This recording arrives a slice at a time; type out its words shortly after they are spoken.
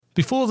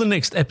Before the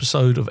next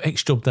episode of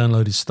X Job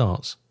Downloaded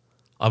starts,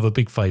 I have a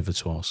big favour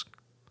to ask.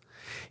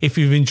 If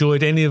you've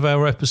enjoyed any of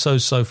our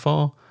episodes so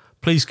far,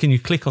 please can you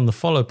click on the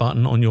follow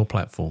button on your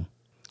platform.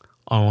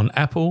 I'm on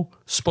Apple,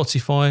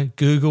 Spotify,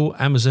 Google,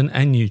 Amazon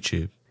and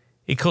YouTube.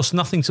 It costs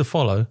nothing to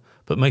follow,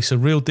 but makes a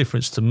real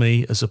difference to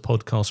me as a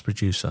podcast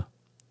producer.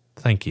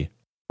 Thank you.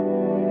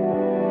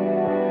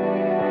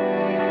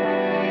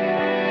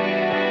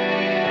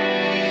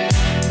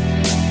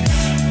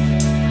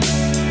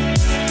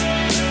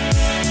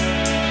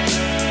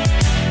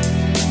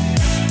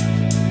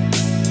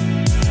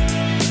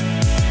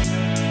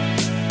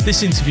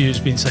 This interview has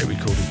been tape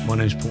recorded. My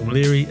name is Paul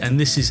Leary and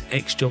this is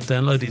X Job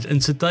Downloaded. And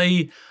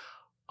today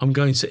I'm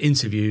going to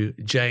interview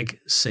Jag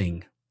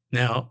Singh.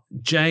 Now,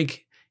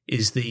 Jag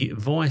is the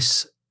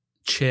Vice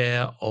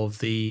Chair of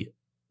the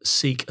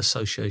Sikh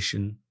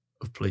Association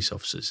of Police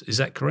Officers. Is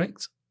that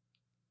correct?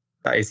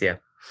 That is, yeah.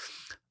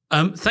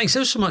 Thanks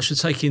ever so much for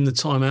taking the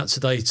time out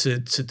today to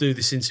do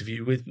this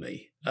interview with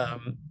me.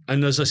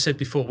 And as I said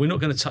before, we're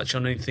not going to touch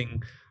on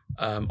anything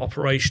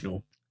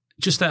operational.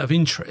 Just out of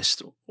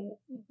interest,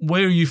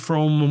 where are you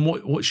from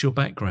and what's your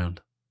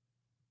background?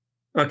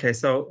 Okay,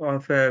 so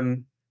I've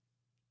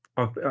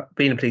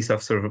been a police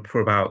officer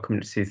for about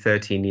coming to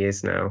 13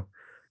 years now.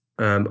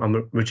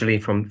 I'm originally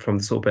from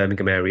the sort of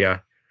Birmingham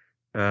area.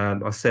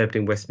 I served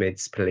in West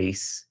Mids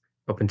Police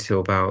up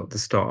until about the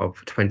start of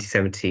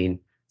 2017.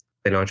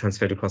 Then I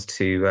transferred across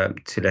to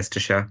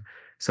Leicestershire.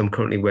 So I'm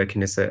currently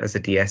working as a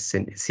DS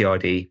in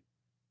CRD,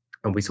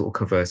 and we sort of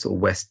cover sort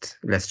of West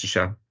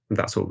Leicestershire and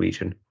that sort of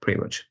region,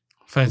 pretty much.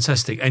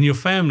 Fantastic. And your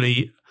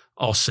family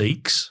are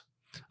Sikhs,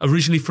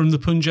 originally from the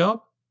Punjab?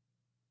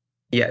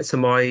 Yeah,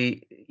 so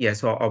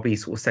I'll be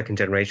sort of second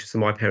generation. So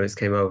my parents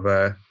came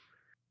over,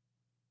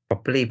 I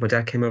believe my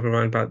dad came over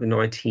around about the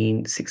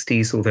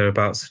 1960s or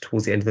thereabouts,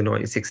 towards the end of the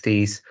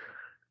 1960s.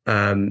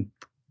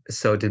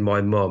 So did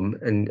my mum,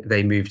 and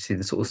they moved to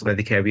the sort of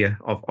Smethwick area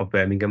of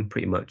Birmingham,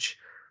 pretty much.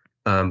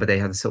 But they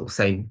had the sort of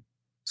same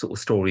sort of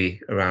story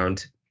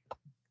around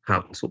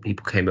how sort of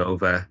people came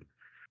over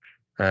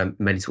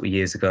many sort of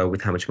years ago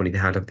with how much money they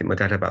had. I think my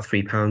dad had about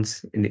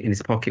 £3 in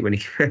his pocket when he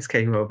first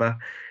came over.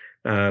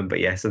 But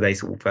yeah, so they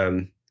sort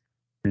of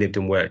lived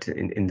and worked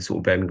in the sort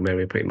of Birmingham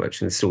area pretty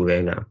much, and it's still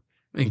there now.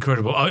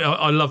 Incredible.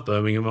 I love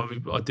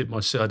Birmingham. I did my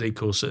CID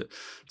course at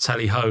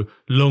Tally Ho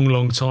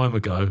long time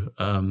ago,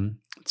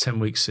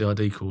 10-week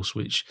CID course,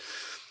 which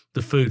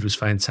the food was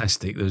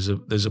fantastic. There's a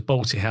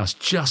Balti house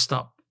just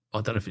up,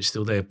 I don't know if it's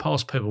still there,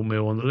 past Pebble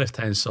Mill on the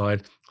left-hand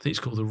side. I think it's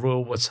called the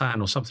Royal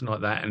Watan or something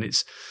like that, and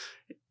it's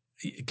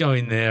go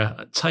in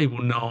there, table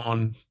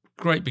naan,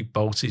 great big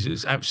Baltis. It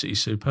was absolutely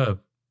superb.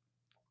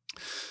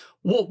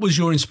 What was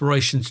your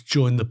inspiration to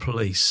join the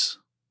police?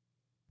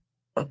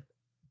 I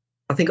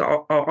think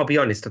I'll be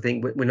honest. I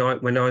think when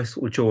I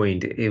sort of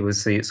joined, it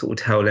was the sort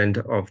of tail end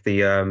of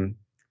the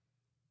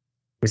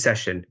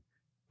recession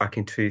back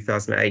in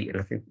 2008,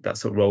 and I think that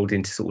sort of rolled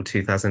into sort of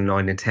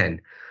 2009 and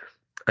 10.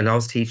 And I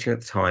was teaching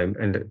at the time,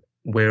 and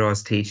where I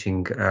was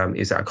teaching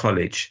is at a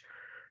college.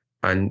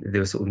 And there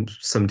were sort of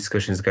some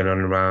discussions going on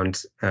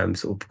around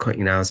sort of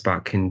cutting hours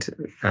back and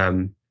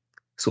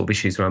sort of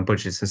issues around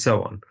budgets and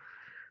so on.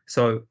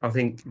 So I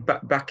think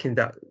back in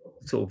that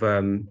sort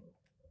of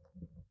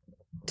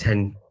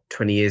 10,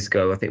 20 years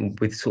ago, I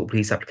think with sort of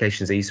police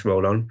applications, they used to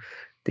roll on.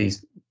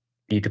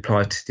 You'd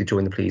apply to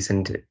join the police,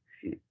 and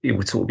it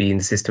would sort of be in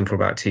the system for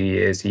about 2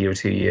 years, a year or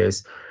 2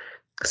 years.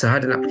 So I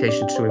had an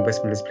application to join West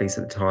Midlands Police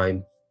at the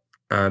time.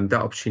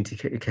 That opportunity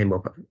came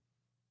up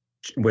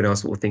when I was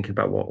sort of thinking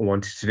about what I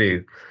wanted to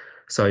do.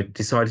 So I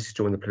decided to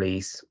join the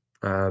police.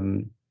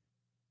 And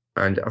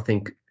I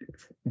think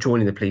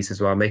joining the police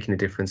as well, making a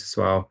difference as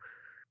well,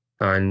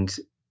 and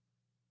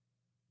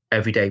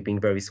every day being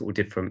very sort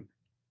of different,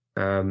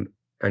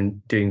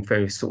 and doing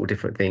very sort of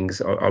different things.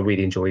 I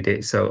really enjoyed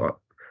it. So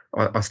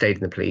I stayed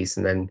in the police,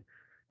 and then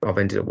I've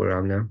ended up where I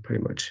am now,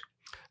 pretty much.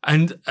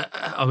 And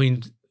I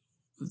mean,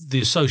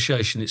 the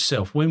association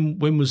itself, when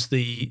was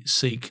the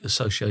Sikh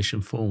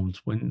Association formed?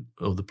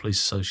 Or the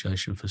Police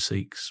Association for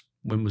Sikhs,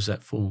 when was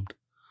that formed?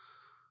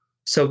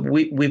 So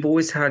we've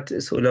always had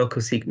sort of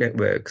local Sikh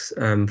networks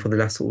for the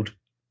last sort of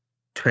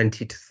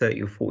 20 to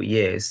 30 or 40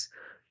 years.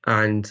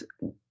 And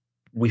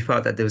we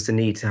felt that there was a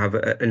need to have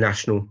a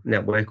national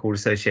network or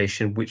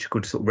association which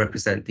could sort of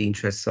represent the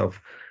interests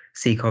of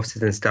Sikh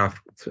officers and staff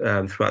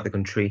throughout the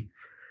country.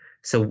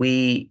 So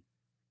we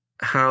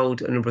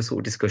held a number of sort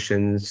of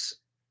discussions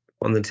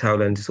on the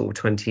tail end of sort of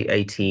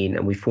 2018,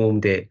 and we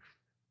formed it,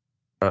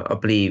 I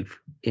believe,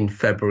 in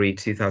February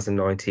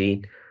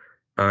 2019.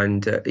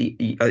 And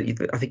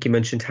I think you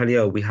mentioned Tally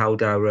Ho. We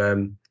held our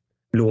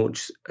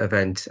launch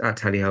event at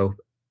Tally Ho.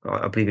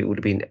 I believe it would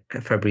have been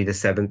February the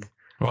 7th,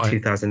 right.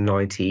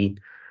 2019.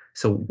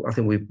 So I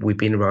think we've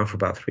been around for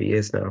about 3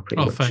 years now.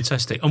 Pretty much.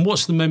 Fantastic! And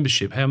what's the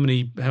membership? How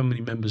many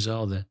members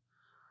are there?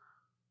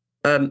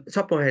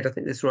 Top of my head, I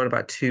think there's around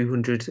about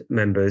 200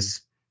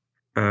 members.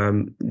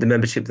 The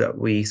membership that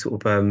we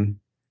sort of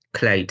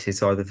collate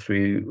is either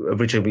through,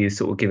 originally we were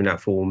sort of giving out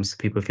forms,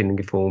 people are filling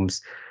in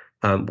forms.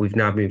 We've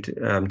now moved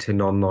to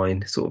an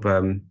online sort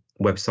of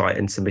website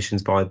and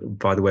submissions via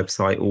the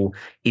website, or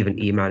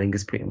even emailing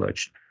us pretty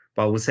much.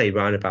 But I would say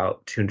around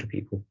about 200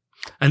 people.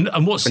 And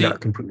what's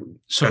And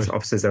sorry, that's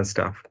officers and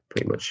staff,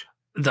 pretty much.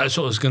 That's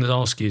what I was going to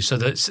ask you. So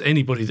that's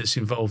anybody that's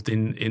involved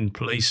in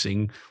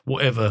policing,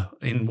 whatever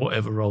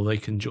role they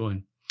can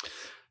join.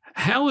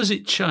 How has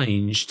it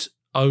changed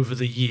over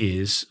the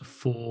years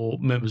for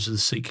members of the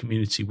Sikh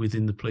community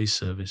within the police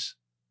service?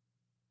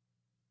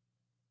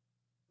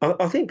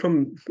 I think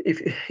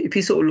if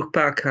you sort of look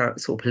back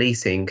at sort of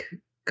policing,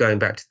 going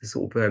back to the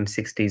sort of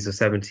 60s or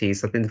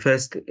 70s, I think the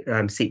first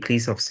Sikh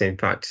police officer, in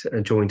fact,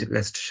 joined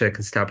Leicestershire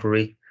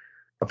Constabulary,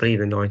 I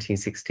believe, in the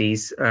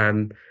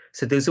 1960s.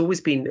 So there's always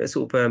been a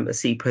sort of a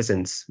Sikh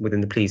presence within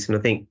the police, and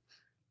I think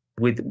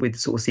with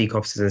sort of Sikh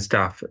officers and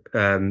staff,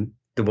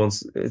 the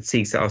ones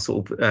Sikhs that are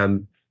sort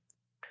of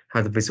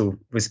have the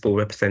visible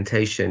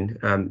representation,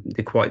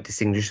 they're quite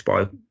distinguished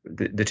by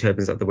the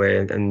turbans that they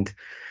wear and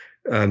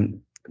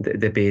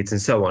their beards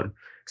and so on.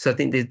 So I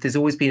think there's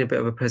always been a bit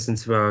of a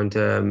presence around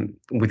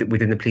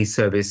within the police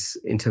service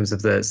in terms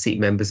of the Sikh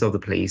members of the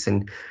police,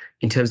 and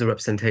in terms of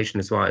representation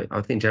as well.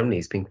 I think generally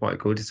it's been quite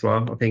good as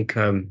well. I think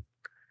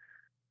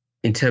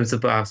in terms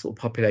of our sort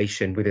of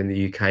population within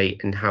the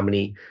UK and how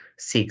many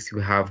Sikhs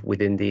we have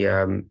within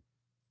the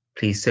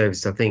police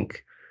service, I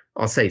think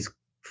I'll say it's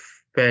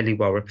fairly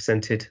well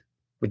represented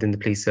within the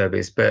police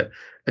service. But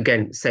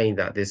again, saying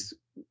that, there's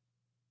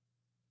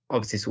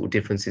obviously sort of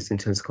differences in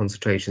terms of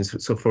concentrations.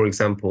 So for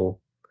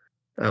example,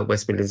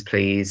 West Midlands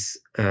Police,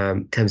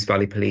 Thames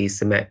Valley Police,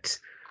 the Met,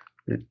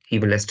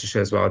 even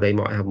Leicestershire as well, they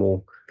might have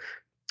more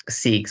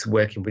Sikhs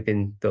working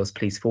within those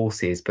police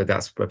forces, but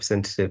that's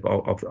representative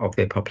of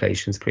their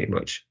populations pretty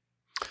much.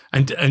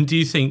 And do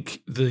you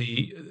think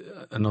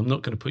and I'm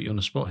not going to put you on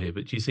the spot here,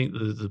 but do you think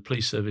the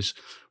police service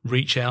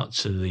reach out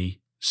to the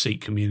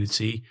Sikh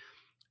community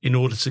in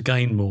order to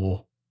gain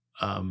more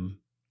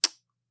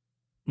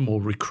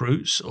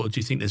recruits, or do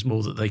you think there's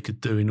more that they could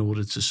do in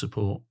order to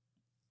support?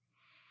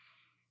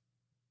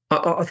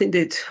 I think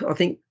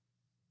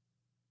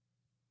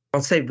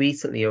I'd say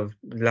recently, of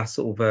the last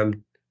sort of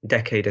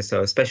decade or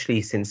so,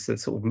 especially since the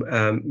sort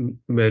of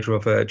murder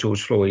of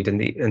George Floyd and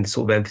the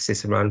sort of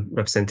emphasis around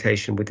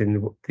representation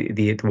within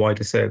the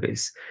wider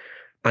service,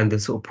 and the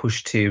sort of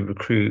push to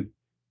recruit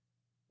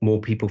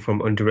more people from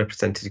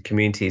underrepresented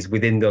communities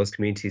within those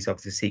communities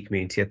of the Sikh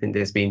community, I think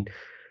there's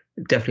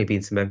definitely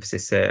been some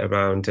emphasis there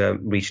around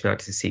reaching out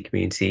to the Sikh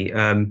community.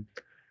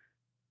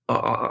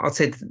 I'd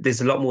say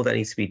there's a lot more that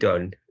needs to be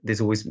done. There's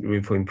always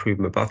room for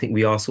improvement, but I think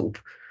we are sort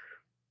of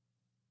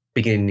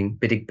beginning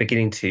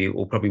to,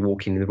 or probably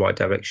walking in the right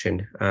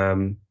direction,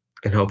 and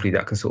hopefully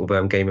that can sort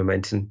of gain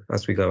momentum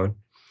as we go on.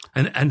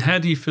 And how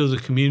do you feel the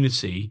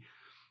community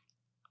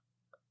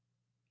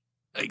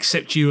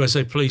accept you as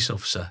a police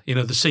officer? You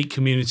know, the Sikh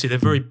community, they're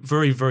very,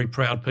 very, very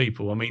proud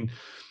people. I mean,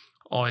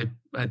 I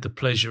had the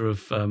pleasure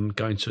of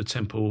going to a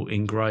temple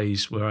in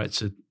Grays where I had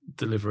to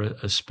deliver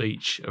a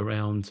speech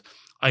around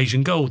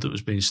Asian gold that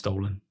was being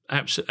stolen.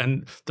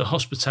 And the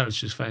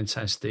hospitality was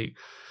fantastic.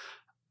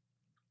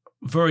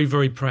 Very,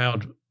 very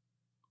proud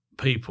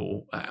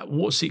people.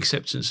 What's the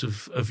acceptance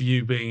of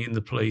you being in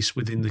the police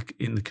in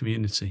the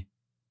community?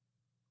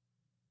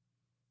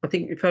 I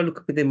think if I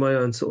look within my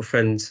own sort of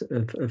friends,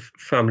 of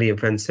family and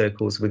friend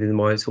circles within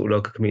my sort of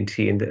local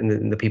community, and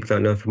the people that I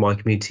know from my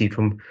community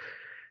from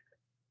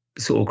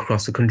sort of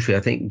across the country,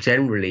 I think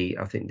generally,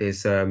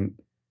 there's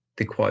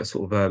they're quite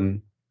sort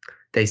of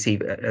they see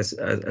it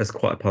as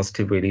quite a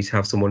positive, really, to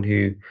have someone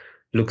who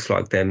looks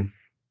like them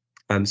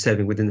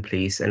serving within the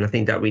police. And I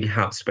think that really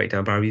helps to break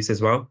down barriers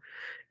as well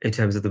in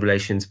terms of the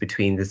relations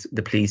between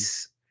the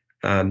police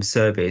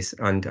service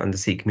and the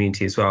Sikh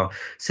community as well.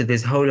 So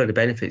there's a whole lot of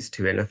benefits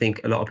to it. And I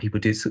think a lot of people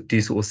do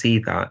sort of see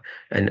that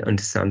and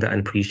understand that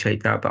and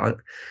appreciate that. But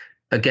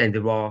again,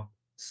 there are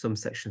some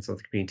sections of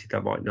the community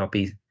that might not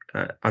be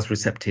as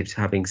receptive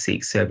to having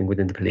Sikhs serving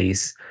within the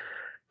police.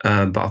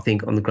 But I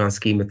think on the grand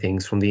scheme of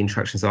things, from the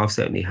interactions I've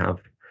certainly have,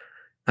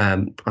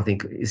 I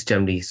think it's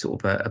generally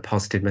sort of a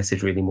positive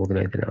message, really, more than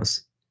anything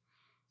else.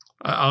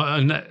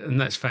 And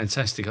that's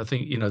fantastic. I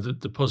think, you know,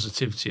 the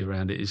positivity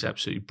around it is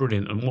absolutely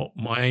brilliant. And what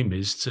my aim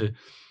is to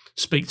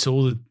speak to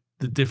all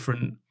the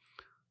different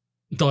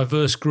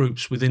diverse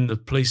groups within the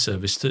police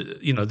service, to,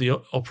 you know,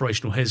 the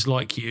operational heads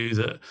like you,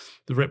 the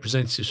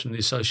representatives from the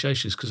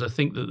associations, because I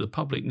think that the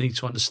public need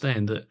to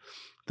understand that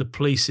the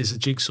police is a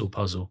jigsaw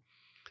puzzle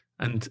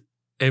and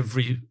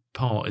every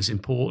part is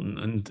important,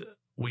 and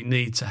we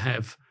need to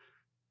have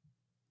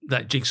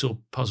that jigsaw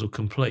puzzle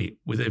complete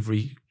with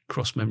every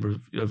cross member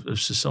of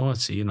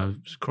society, you know,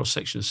 cross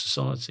section of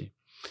society.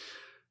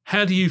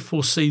 How do you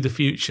foresee the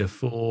future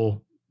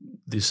for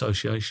the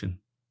association?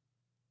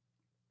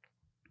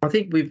 I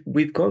think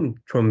we've gone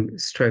from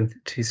strength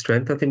to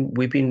strength. I think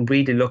we've been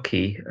really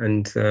lucky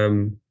and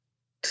to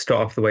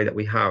start off the way that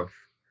we have,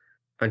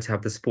 and to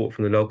have the support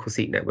from the local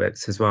Sikh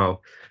networks as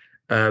well.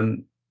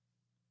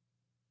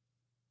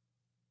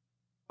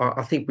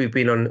 I think we've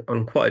been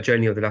on quite a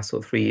journey over the last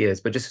sort of 3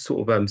 years, but just to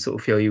sort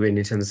of fill you in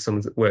terms of some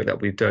of the work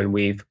that we've done,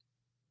 we've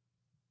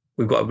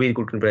got a really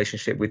good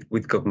relationship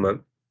with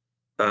government.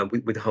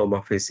 with the Home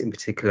Office in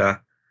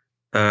particular.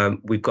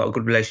 We've got a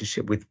good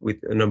relationship with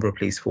a number of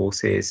police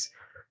forces.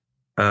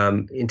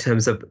 In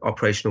terms of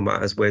operational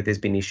matters where there's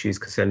been issues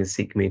concerning the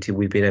Sikh community,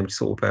 we've been able to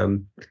sort of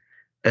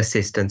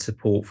assist and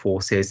support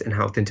forces and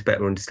help them to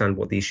better understand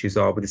what the issues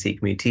are with the Sikh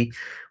community,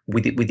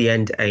 with the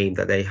end aim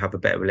that they have a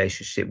better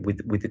relationship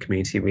with the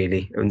community,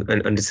 really, and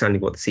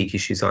understanding what the Sikh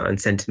issues are and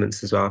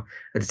sentiments as well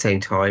at the same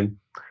time.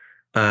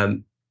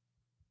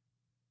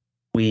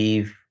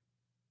 We've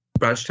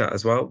branched out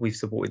as well. We've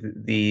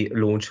supported the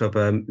launch of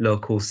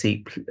local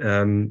Sikh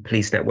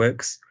police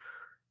networks.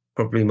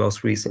 Probably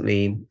most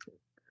recently,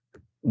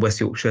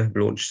 West Yorkshire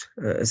launched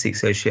a Sikh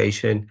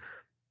association.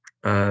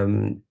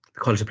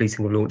 College of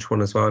Policing will launch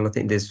one as well, and I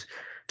think there's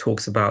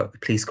talks about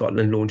Police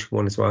Scotland launching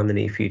one as well in the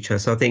near future.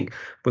 So I think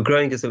we're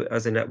growing as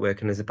a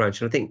network and as a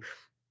branch, and I think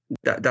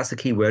that's the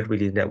key word,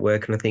 really, the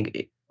network. And I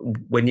think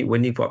when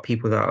you've got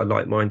people that are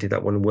like-minded,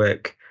 that want to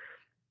work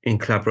in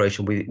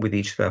collaboration with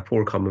each other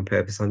for a common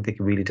purpose, I think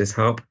it really does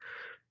help,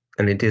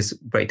 and it does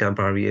break down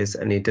barriers,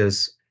 and it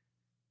does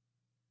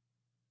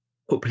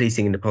put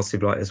policing in a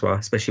positive light as well,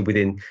 especially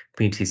within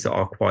communities that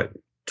are quite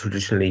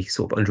traditionally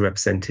sort of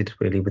underrepresented,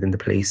 really, within the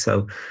police.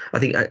 So I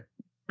think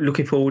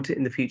looking forward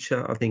in the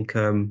future, I think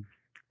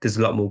there's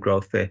a lot more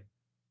growth there,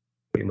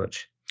 pretty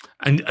much.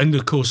 And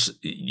of course,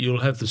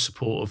 you'll have the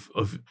support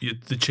of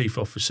the chief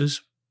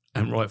officers,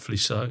 and rightfully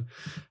so.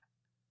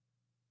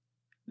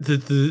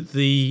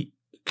 The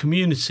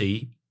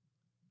community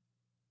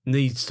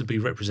needs to be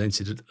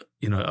represented,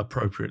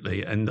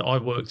 appropriately. And I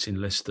worked in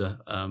Leicester.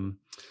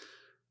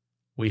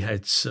 We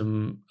had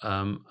some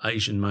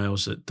Asian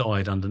males that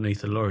died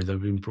underneath a lorry. They've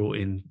been brought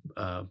in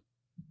by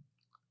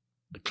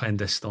a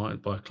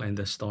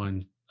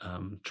clandestine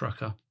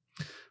trucker.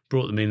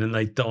 Brought them in, and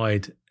they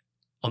died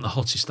on the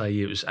hottest day.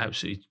 It was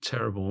absolutely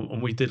terrible.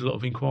 And we did a lot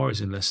of inquiries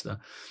in Leicester.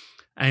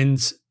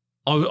 And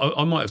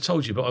I might have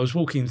told you, but I was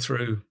walking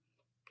through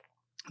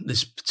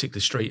this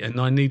particular street, and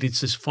I needed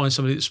to find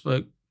somebody that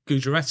spoke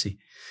Gujarati.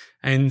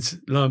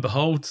 And lo and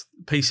behold,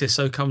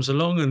 PCSO comes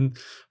along and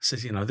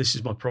says, this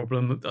is my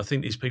problem. I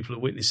think these people are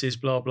witnesses,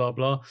 blah, blah,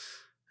 blah.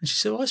 And she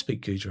said, I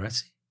speak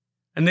Gujarati.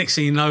 And next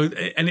thing you know,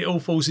 and it all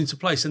falls into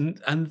place. And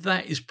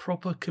that is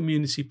proper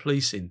community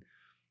policing.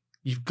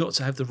 You've got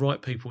to have the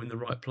right people in the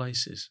right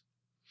places.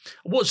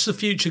 What's the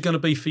future going to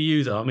be for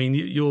you, though? I mean,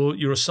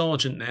 you're a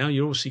sergeant now.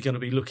 You're obviously going to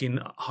be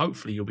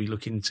hopefully you'll be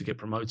looking to get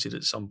promoted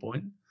at some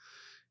point.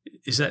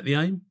 Is that the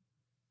aim?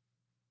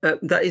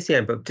 That is the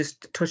aim, but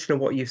just touching on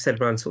what you've said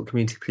around sort of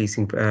community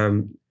policing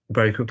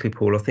very quickly,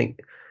 Paul, I think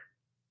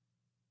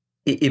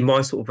in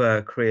my sort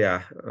of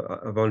career,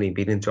 I've only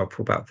been in the job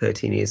for about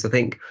 13 years. I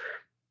think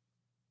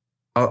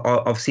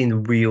I've seen the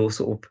real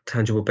sort of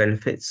tangible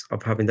benefits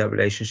of having that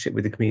relationship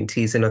with the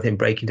communities, and I think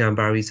breaking down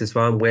barriers as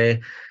well, and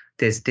where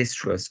there's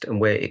distrust and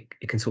where it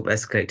can sort of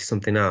escalate to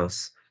something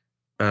else,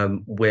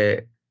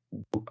 where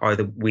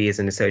either we as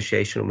an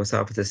association or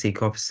myself as a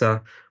Sikh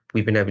officer,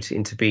 we've been able to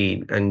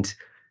intervene and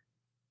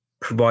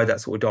provide that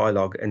sort of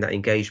dialogue and that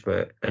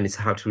engagement, and it's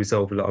how to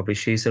resolve a lot of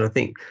issues. And I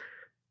think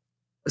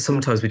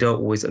sometimes we don't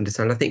always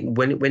understand. I think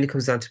when it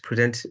comes down to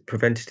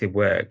preventative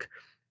work,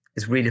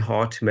 it's really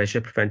hard to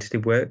measure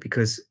preventative work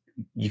because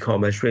you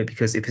can't measure it,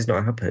 because if it's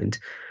not happened,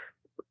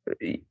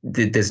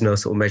 there's no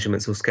sort of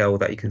measurements or scale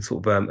that you can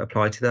sort of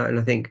apply to that. And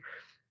I think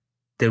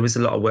there is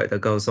a lot of work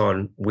that goes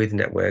on with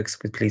networks,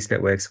 with police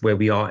networks, where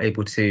we are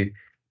able to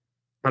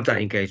have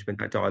that engagement,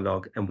 that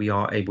dialogue, and we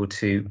are able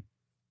to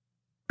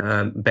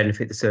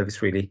benefit the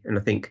service, really. And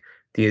I think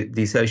the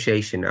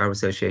association, our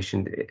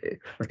association,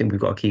 I think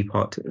we've got a key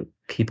part to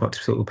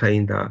sort of play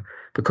in that.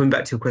 But coming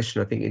back to your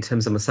question, I think in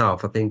terms of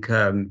myself, I think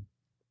I've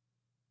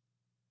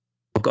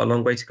got a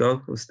long way to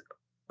go.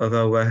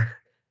 Although I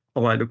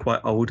might look quite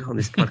old on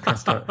this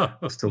podcast,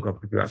 I've still got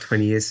probably about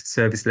 20 years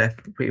service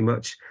left, pretty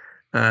much.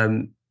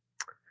 I'm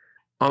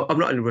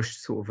not in a rush to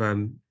sort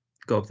of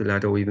go up the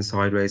ladder or even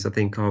sideways. I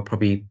think I'll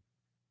probably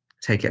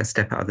take it a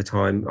step at a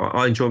time.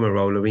 I enjoy my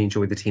role. I really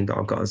enjoy the team that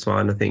I've got as well.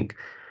 And I think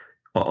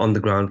on the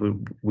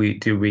ground, we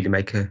do really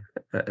make a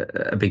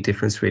big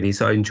difference, really.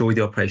 So I enjoy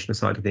the operational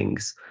side of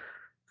things,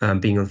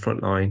 being on the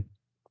front line.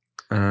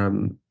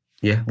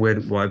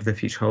 Whatever the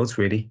future holds,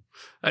 really.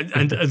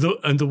 And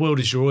the world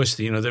is your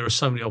oyster. There are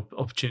so many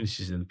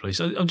opportunities in the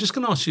police. I'm just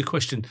going to ask you a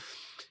question.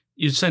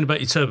 You're saying about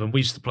your turban. We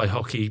used to play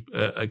hockey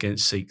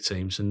against Sikh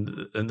teams,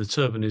 and the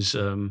turban is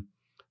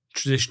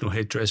traditional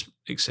headdress,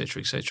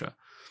 etc., etc.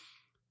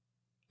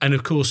 And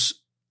of course,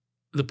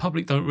 the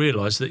public don't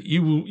realise that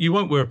you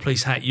won't wear a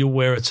police hat. You'll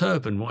wear a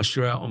turban whilst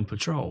you're out on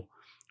patrol.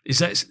 Is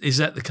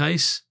that the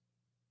case?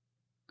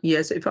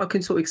 Yes, if I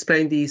can sort of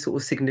explain the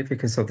sort of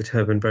significance of the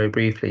turban very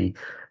briefly.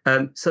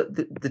 So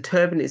the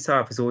turban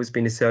itself has always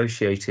been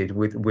associated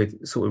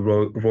with sort of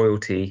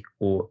royalty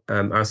or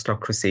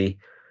aristocracy,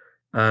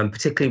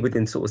 particularly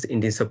within sort of the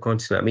Indian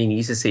subcontinent. I mean, you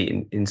used to see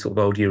it in sort of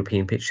old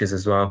European pictures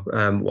as well,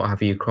 what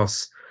have you,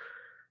 across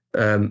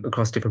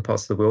different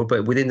parts of the world.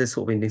 But within the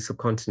sort of Indian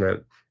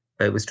subcontinent,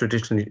 it was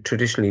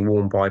traditionally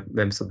worn by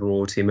members of the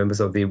royalty, members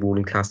of the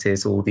ruling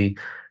classes, or the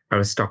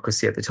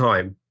aristocracy at the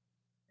time.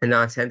 And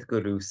our 10th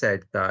Guru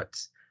said that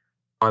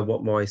I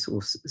want my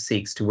sort of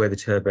Sikhs to wear the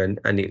turban,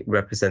 and it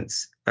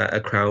represents a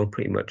crown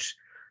pretty much.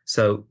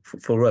 So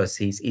for us,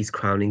 he's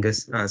crowning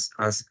us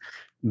as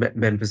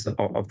members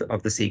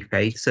of the Sikh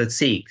faith. So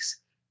Sikhs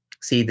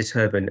see the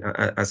turban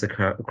as a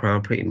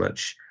crown pretty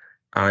much,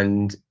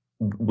 and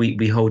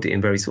we hold it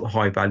in very sort of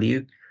high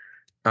value,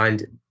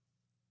 and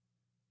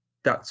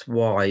that's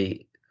why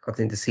I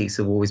think the Sikhs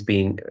have always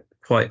been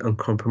quite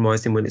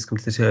uncompromising when it's come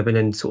to the turban,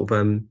 and sort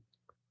of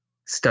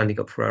standing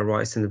up for our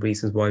rights and the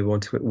reasons why we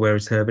want to wear a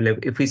turban.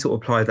 If we sort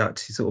of apply that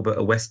to sort of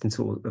a Western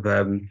sort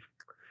of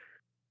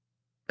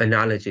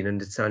analogy and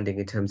understanding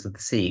in terms of the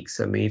Sikhs,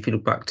 I mean, if you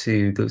look back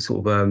to the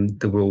sort of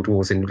the world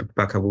wars, and look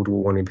back at World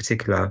War One in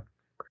particular,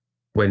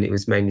 when it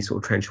was mainly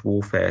sort of trench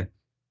warfare,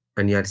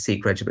 and you had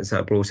Sikh regiments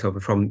that were brought over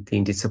from the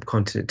Indian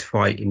subcontinent to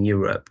fight in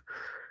Europe.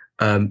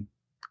 I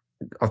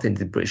think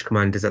the British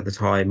commanders at the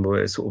time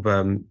were sort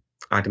of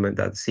adamant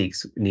that the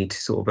Sikhs need to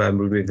sort of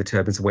remove the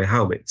turbans and wear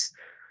helmets.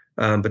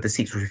 But the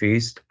Sikhs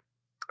refused,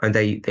 and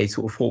they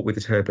sort of fought with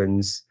the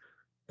turbans.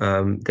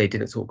 They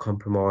didn't sort of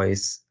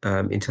compromise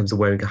in terms of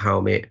wearing a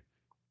helmet,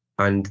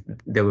 and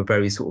they were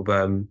very sort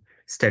of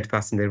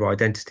steadfast in their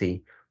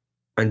identity.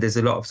 And there's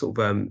a lot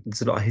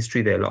of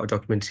history there, a lot of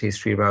documented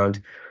history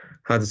around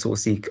how the sort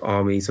of Sikh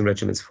armies and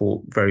regiments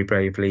fought very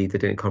bravely. They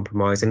didn't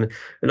compromise, and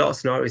a lot of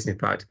scenarios, in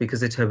fact,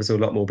 because the turbans are a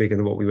lot more bigger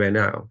than what we wear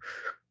now.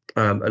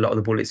 A lot of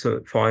the bullets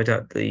were fired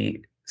at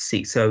the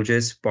Sikh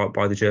soldiers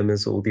by the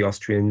Germans or the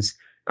Austrians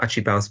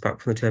actually bounced back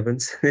from the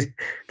turbans. They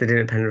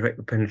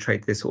didn't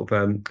penetrate the sort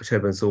of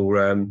turbans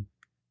or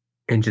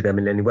injure them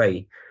in any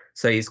way.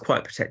 So it's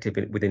quite protective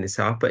within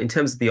itself. But in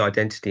terms of the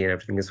identity and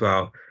everything as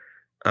well,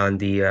 and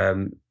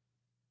the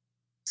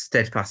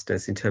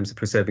steadfastness in terms of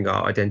preserving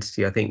our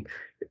identity, I think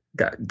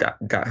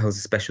that holds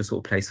a special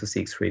sort of place for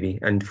Sikhs, really.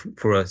 And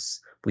for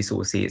us, we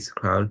sort of see it's a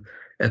crown.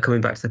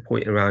 Coming back to the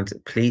point around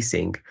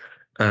policing,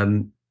 I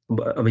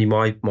mean,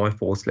 my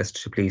force,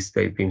 Leicestershire Police,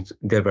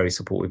 they're very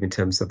supportive in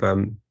terms of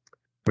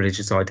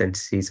religious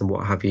identities and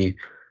what have you.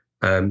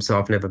 So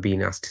I've never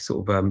been asked to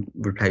sort of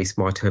replace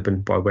my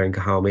turban by wearing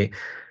a helmet.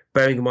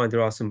 Bearing in mind,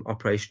 there are some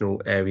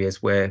operational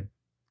areas where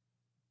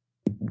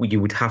you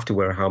would have to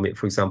wear a helmet.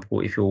 For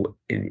example, if you're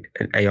in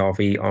an ARV,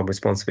 armed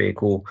response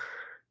vehicle,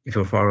 if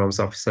you're a firearms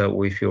officer,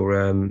 or if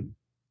you're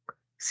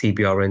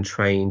CBRN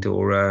trained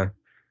or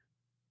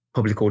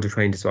public order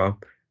trained as well.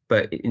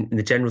 But in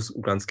the general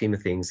grand scheme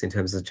of things, in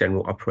terms of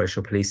general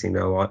operational policing,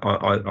 though,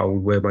 I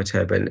would wear my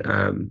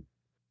turban.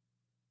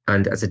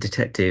 And as a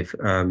detective,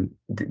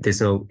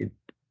 there's no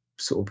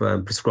sort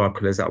of prescribed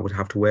colours that I would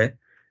have to wear.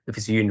 If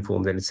it's a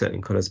uniform, then it's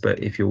certain colours. But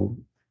if you're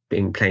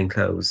in plain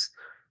clothes,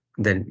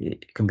 then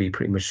it can be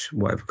pretty much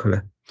whatever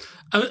colour.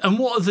 And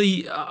what are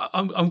the?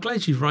 I'm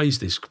glad you've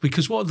raised this,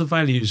 because what are the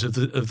values of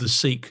the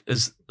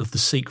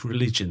Sikh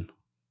religion?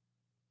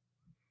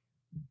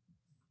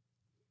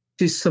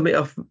 To sum it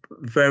up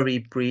very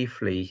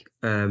briefly,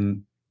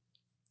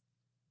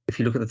 if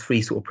you look at the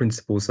three sort of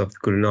principles of the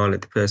Guru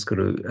Nanak, the first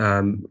Guru,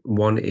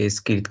 one is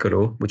Kirit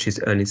Karo, which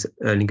is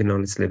earning an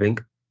honest living,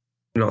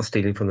 not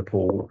stealing from the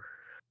poor,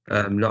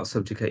 not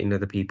subjugating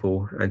other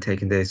people and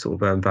taking their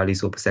sort of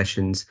values or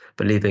possessions,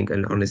 but living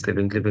an honest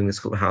living a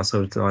sort of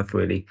household life,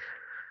 really.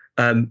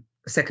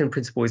 Second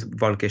principle is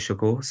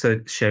Valgeshako,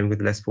 so sharing with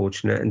the less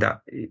fortunate, and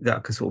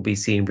that can sort of be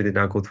seen within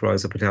our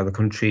Gurdwaras up and down the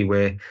country,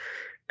 where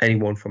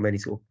anyone from any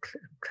sort of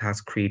class,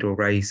 creed, or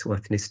race or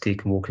ethnicity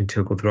can walk into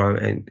a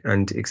Gurdwara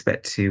and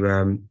expect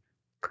to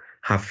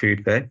have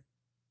food there,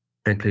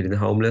 including the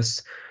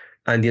homeless.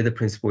 And the other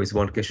principle is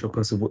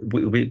Valgeshako, so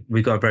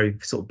we got a very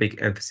sort of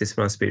big emphasis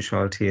around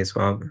spirituality as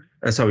well.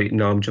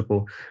 Naam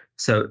Japo.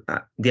 So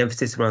the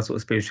emphasis around sort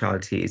of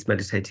spirituality is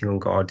meditating on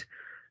God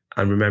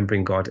and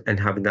remembering God and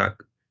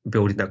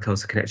building that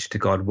closer connection to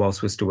God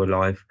whilst we're still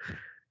alive,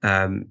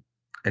 and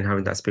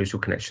having that spiritual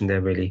connection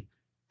there, really.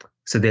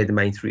 So they're the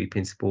main three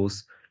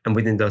principles, and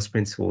within those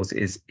principles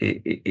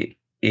it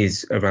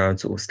is around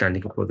sort of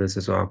standing up for others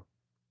as well,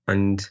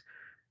 and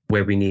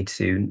where we need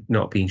to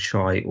not being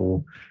shy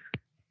or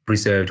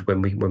reserved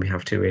when we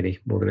have to, really,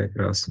 more than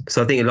anything else.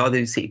 So I think a lot of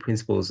these Sikh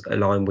principles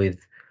align with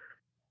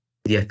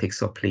the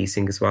ethics of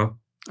policing as well.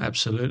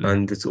 Absolutely.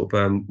 And the sort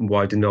of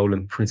wider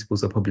Nolan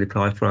principles of public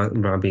life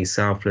around being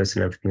selfless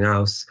and everything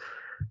else.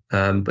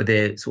 But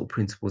they're sort of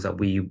principles that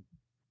we,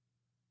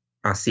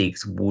 as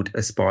Sikhs, would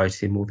aspire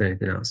to more than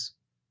anything else.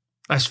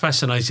 That's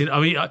fascinating. I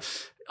mean, I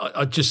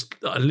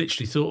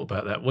literally thought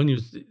about that when you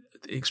were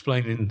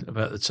explaining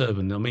about the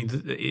turban. I mean,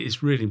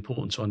 it's really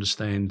important to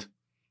understand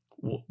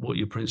what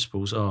your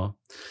principles are.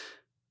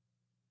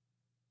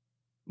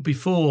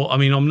 Before, I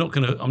mean, I'm not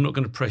going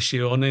to press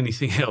you on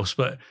anything else,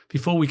 but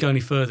before we go any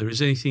further, is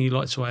there anything you'd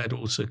like to add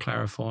or to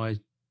clarify?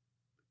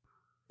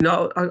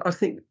 No, I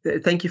think,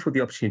 thank you for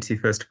the opportunity,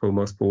 first of all,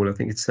 most Paul. I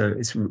think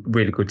it's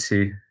really good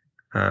to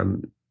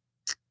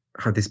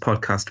have this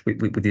podcast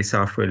with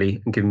yourself,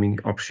 really, and giving me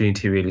the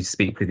opportunity really to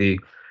speak with you,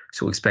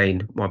 to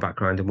explain my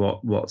background and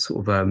what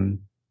sort of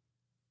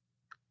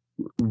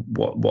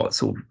what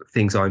sort of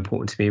things are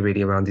important to me,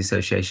 really, around the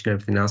association and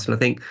everything else. And I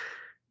think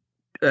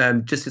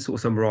just to sort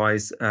of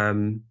summarise,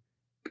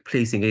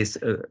 policing is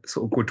a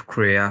sort of good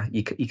career.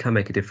 You can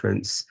make a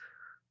difference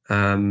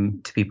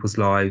to people's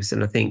lives,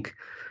 and I think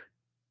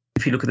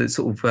if you look at the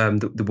sort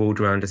of the world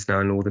around us now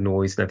and all the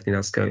noise and everything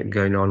else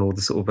going on, all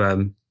the sort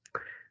of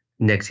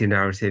negative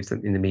narratives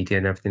in the media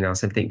and everything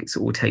else, I think it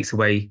sort of takes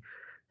away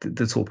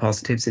the sort of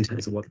positives in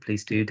terms of what the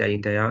police do day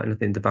in, day out. And I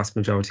think the vast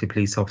majority of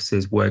police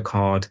officers work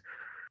hard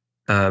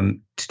to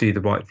do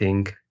the right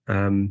thing.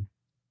 And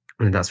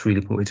that's really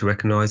important to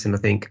recognise. And I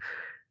think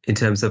in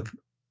terms of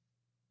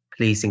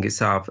policing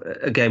itself,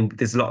 again,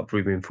 there's a lot of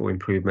room for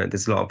improvement.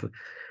 There's a lot of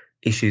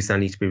issues that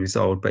need to be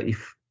resolved. But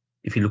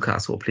if you look at our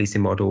sort of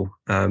policing model,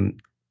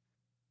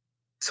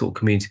 sort of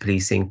community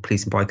policing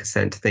by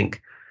consent, I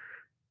think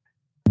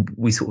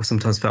we sort of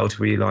sometimes fail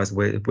to realise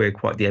we're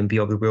quite the envy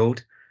of the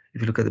world. If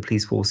you look at the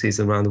police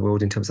forces around the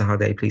world in terms of how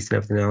they police and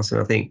everything else,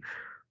 and I think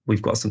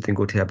we've got something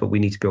good here, but we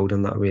need to build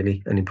on that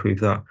really and improve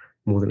that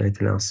more than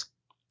anything else.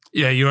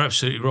 Yeah, you're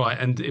absolutely right.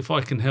 And if I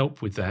can help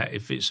with that,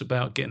 if it's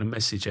about getting a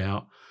message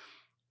out,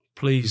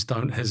 please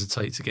don't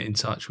hesitate to get in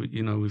touch with,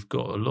 we've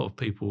got a lot of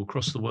people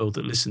across the world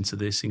that listen to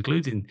this,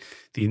 including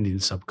the Indian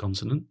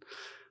subcontinent.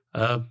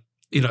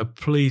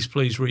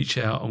 Please reach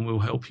out and we'll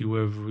help you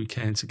wherever we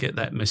can to get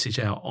that message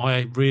out.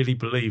 I really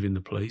believe in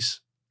the police.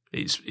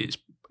 It's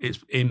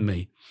in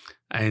me.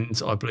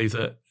 And I believe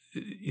that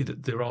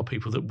there are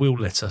people that will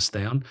let us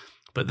down,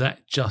 but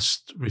that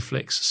just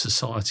reflects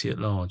society at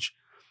large.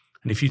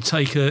 And if you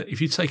take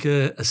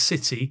a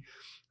city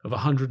of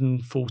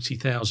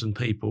 140,000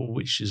 people,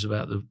 which is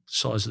about the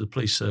size of the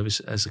police service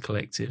as a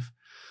collective,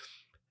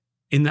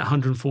 in that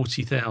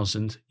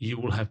 140,000, you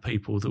will have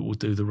people that will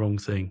do the wrong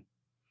thing.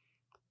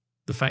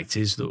 The fact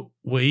is that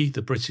we,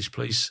 the British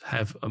police,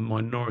 have a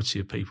minority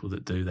of people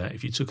that do that.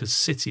 If you took a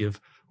city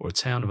or a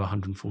town of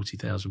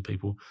 140,000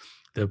 people,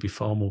 there'll be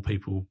far more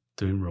people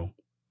doing wrong.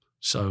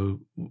 So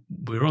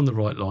we're on the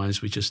right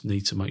lines. We just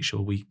need to make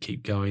sure we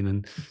keep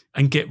going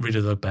and get rid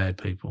of the bad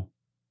people.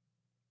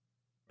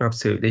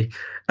 Absolutely.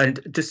 And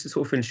just to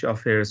sort of finish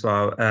off here as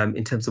well,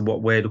 in terms of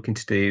what we're looking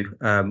to do,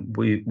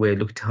 we're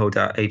looking to hold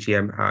our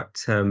AGM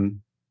at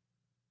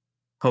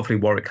hopefully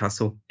Warwick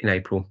Castle in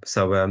April.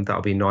 So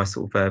that'll be a nice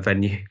sort of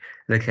venue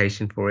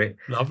location for it.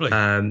 Lovely.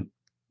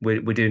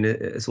 We're doing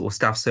a sort of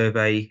staff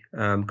survey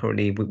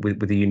currently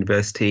with the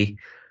university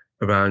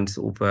around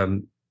sort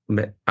of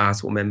our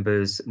sort of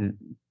members, and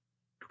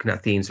looking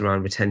at themes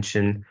around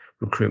retention,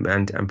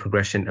 recruitment and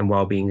progression and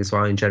wellbeing as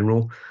well in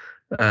general.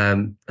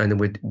 And then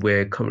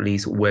we're currently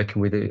sort of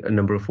working with a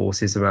number of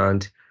forces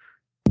around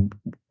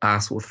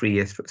our sort of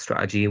 3-year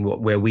strategy and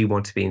where we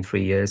want to be in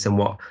 3 years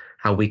and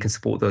how we can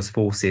support those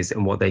forces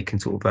and what they can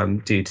sort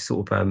of do to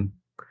sort of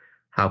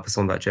help us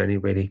on that journey,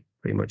 really,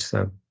 pretty much.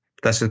 So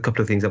that's just a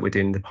couple of things that we're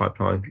doing in the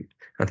pipeline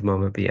at the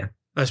moment. But yeah,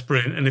 that's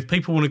brilliant. And if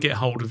people want to get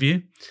hold of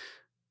you,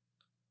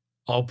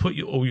 I'll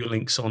put all your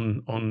links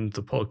on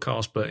the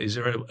podcast, but is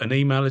there an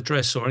email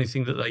address or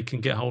anything that they can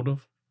get hold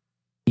of?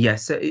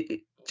 Yes. So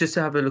just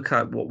to have a look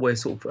at what we're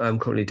sort of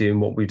currently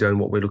doing, what we've done,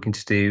 what we're looking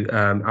to do,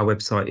 our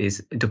website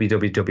is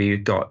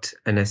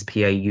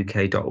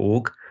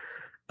www.nspauk.org.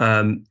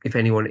 If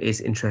anyone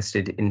is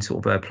interested in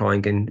sort of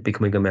applying and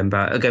becoming a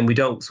member, again, we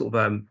don't sort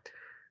of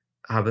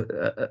have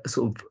a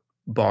sort of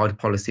barred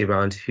policy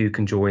around who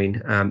can join,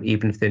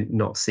 even if they're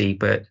not Sikh,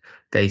 but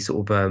they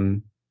sort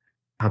of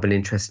have an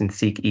interest in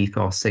Sikh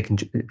ethos, they can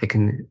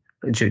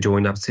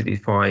join absolutely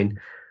fine.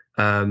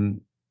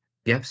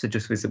 So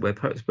just visit the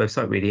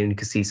website really, and you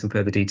can see some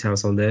further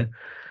details on there.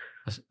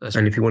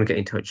 And if you want to get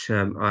in touch,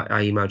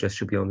 our email address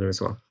should be on there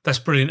as well. That's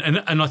brilliant.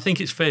 And I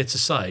think it's fair to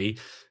say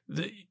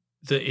that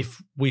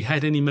if we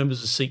had any members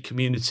of the Sikh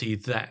community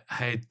that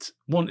had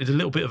wanted a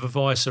little bit of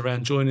advice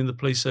around joining the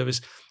police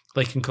service,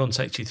 they can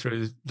contact you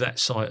through that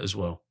site as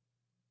well.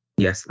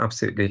 Yes,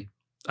 absolutely.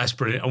 That's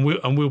brilliant.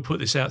 And we'll put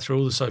this out through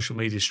all the social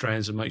media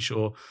strands and make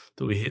sure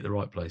that we hit the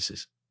right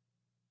places.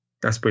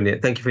 That's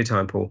brilliant. Thank you for your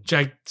time, Paul.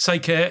 Jag,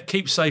 take care.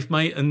 Keep safe,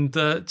 mate. And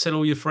tell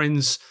all your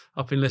friends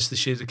up in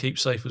Leicestershire to keep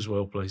safe as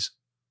well, please.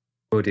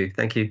 Will do.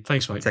 Thank you.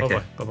 Thanks, mate. Take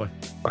care. Bye-bye.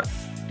 Bye.